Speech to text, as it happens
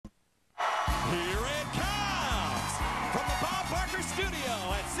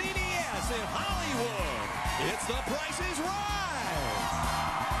in Hollywood. It's The Price is Right.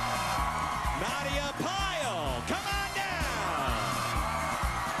 Nadia Pyle, come on down.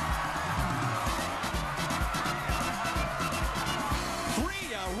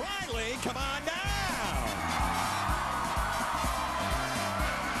 Rhea Riley, come on down.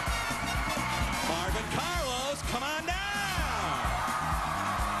 Marvin Carlos, come on down.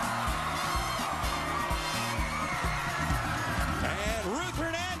 And Ruth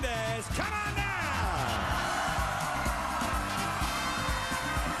Hernandez, come on down.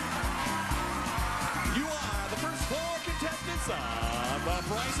 You are the first 4 contestants on The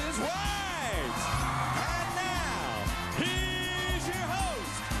Price is Right. And now, here's your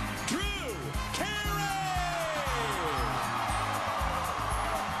host, Drew Carey.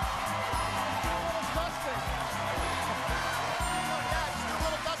 Dusting. Yeah, just a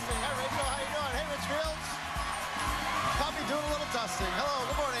little dusting. Hey, Rachel, how you doing? Hey, Rich Fields. Caught me doing a little dusting. Hello,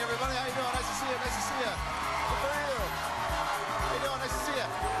 good morning, everybody. How you doing? Nice to see you. Nice to see you. Good for you. How you doing? Nice to see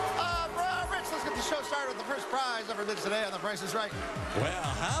you. Rich, let's get the show started with the first prize ever bid today on The Price is Right. Well,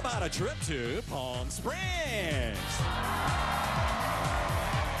 how about a trip to Palm Springs?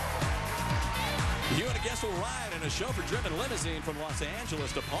 You and a guest will ride in a chauffeur-driven limousine from Los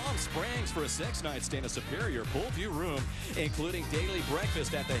Angeles to Palm Springs for a 6-night stay in a superior pool-view room, including daily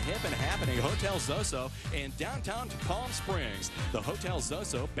breakfast at the hip and happening Hotel Zoso in downtown Palm Springs. The Hotel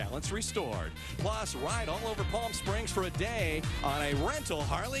Zoso Balance Restored. Plus, ride all over Palm Springs for a day on a rental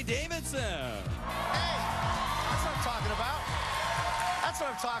Harley-Davidson. Hey, that's what I'm talking about. That's what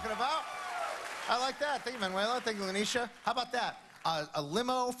I'm talking about. I like that. Thank you, Manuela. Thank you, Lanisha. How about that? A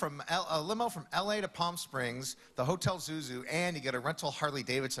limo from LA to Palm Springs, the Hotel Zuzu, and you get a rental Harley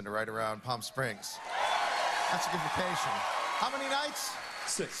Davidson to ride around Palm Springs. That's a good vacation. How many nights?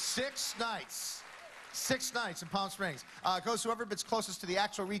 6. 6 nights. 6 nights in Palm Springs. Goes whoever bids closest to the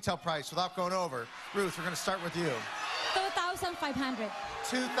actual retail price without going over. Ruth, we're going to start with you. $2,500.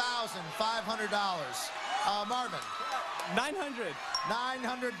 $2,500. Marvin. $900.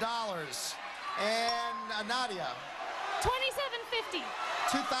 $900. And Nadia. $2,750.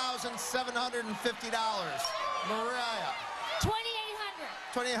 $2,750. Mariah. $2,800.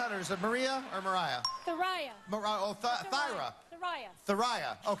 $2,800. Is it Maria or Mariah? Thariah. Thyra. Thariah.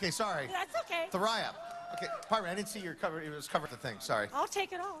 Thariah. Okay, sorry. That's okay. Thariah. Okay, pardon me, I didn't see your cover. It was covered the thing. Sorry. I'll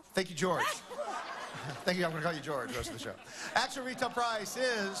take it off. Thank you, George. Thank you. I'm going to call you George the rest of the show. Actual retail price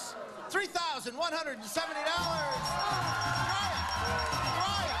is $3,170.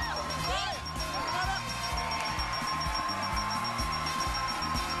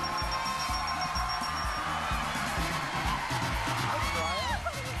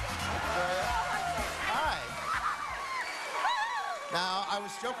 Now, I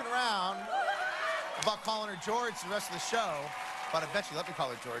was joking around about calling her George the rest of the show, but I bet you let me call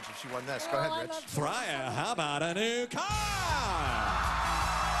her George if she won this. Go ahead, Rich. Thriya, how about a new car?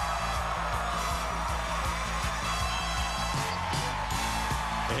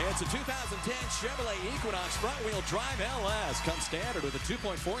 It's a 2010 Chevrolet Equinox front-wheel drive LS. Comes standard with a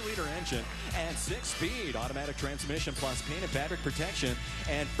 2.4-liter engine and 6-speed automatic transmission plus paint and fabric protection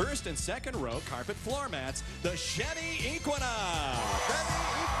and first and second row carpet floor mats. The Chevy Equinox.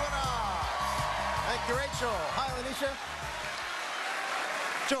 Chevy Equinox. Thank you, Rachel. Hi, Lanisha.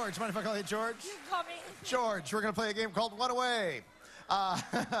 George, mind if I call you George? You can call me. George, we're going to play a game called One Away.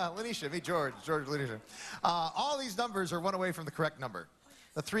 Lanisha, meet George. George, Lanisha. All these numbers are one away from the correct number.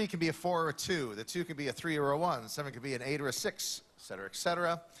 The 3 can be a 4 or a 2. The 2 can be a 3 or a 1. 7 can be an 8 or a 6, et cetera, et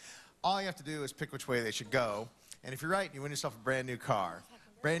cetera. All you have to do is pick which way they should go. And if you're right, you win yourself a brand new car.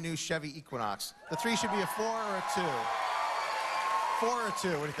 Brand new Chevy Equinox. The 3 should be a 4 or a 2. 4 or a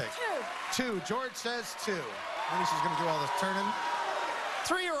 2, what do you think? 2. 2. George says 2. Lanisha's going to do all this turning.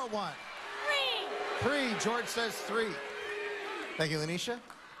 3 or a 1? 3. 3. George says 3. Thank you, Lanisha.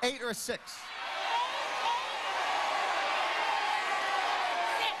 8 or a 6?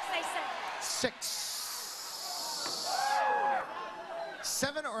 6.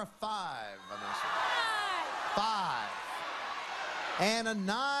 7 or a 5 on this one? 5. And a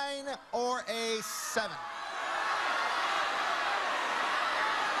 9 or a 7?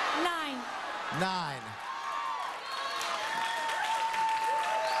 9. 9.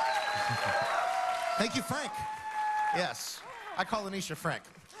 Thank you, Frank. Yes, I call Lanisha Frank.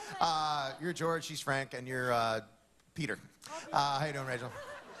 You're George, she's Frank, and you're Peter. How you doing, Rachel?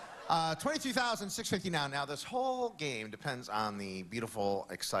 $22,650 now. Now, this whole game depends on the beautiful,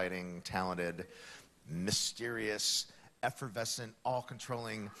 exciting, talented, mysterious, effervescent,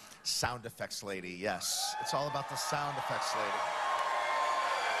 all-controlling sound effects lady. Yes, it's all about the sound effects lady.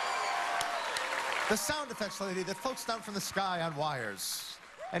 The sound effects lady that floats down from the sky on wires.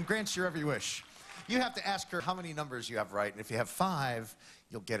 and grants your every wish. You have to ask her how many numbers you have right, and if you have 5,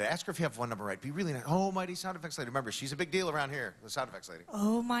 you'll get it. Ask her if you have 1 number right. Be really nice. Oh, mighty sound effects lady. Remember, she's a big deal around here, the sound effects lady.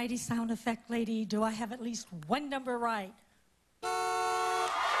 Oh, mighty sound effect lady, do I have at least 1 number right?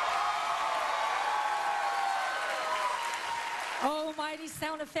 Oh, mighty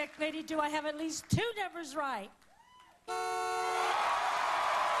sound effect lady, do I have at least 2 numbers right?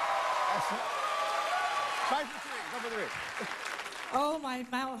 Excellent. Try for 3. Go for 3. Oh, my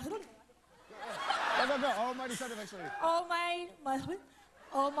mouth. Go. Oh, mighty sound effects lady. Oh,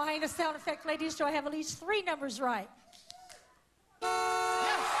 mighty sound effect ladies, do I have at least 3 numbers right?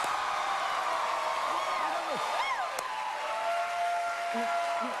 Yes!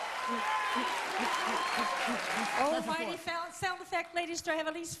 Oh, mighty sound effect ladies, do I have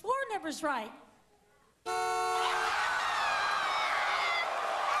at least 4 numbers right?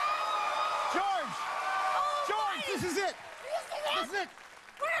 George! George, this is it! This is it!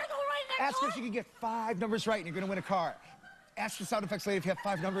 We're gonna go right next Ask her if she can get 5 numbers right and you're going to win a car. Ask the sound effects lady if you have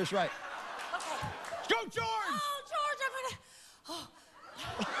 5 numbers right. Okay. Go, George! Oh, George, I'm gonna...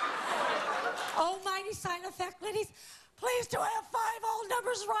 Oh, mighty sound effect ladies, please do I have 5 all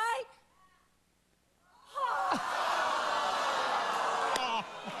numbers right?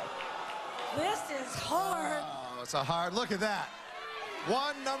 This is hard. Oh, it's a hard look at that.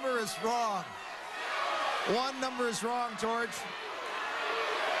 1 number is wrong. 1 number is wrong, George.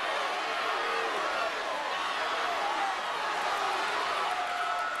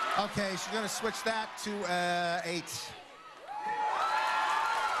 Okay, she's going to switch that to 8.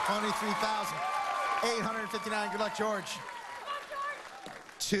 23,859. Good luck, George.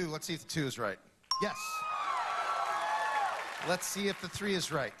 2. Let's see if the 2 is right. Yes. Let's see if the 3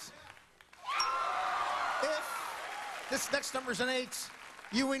 is right. If this next number is an 8,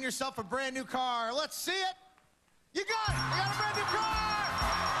 you win yourself a brand new car. Let's see it. You got it. You got a brand new car.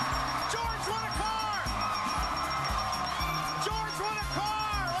 George won a car. George won a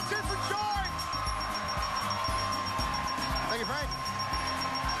car. Let's hear it for George. Thank you, Frank.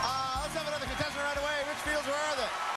 Let's have another contestant right away. Rich Fields, where are they?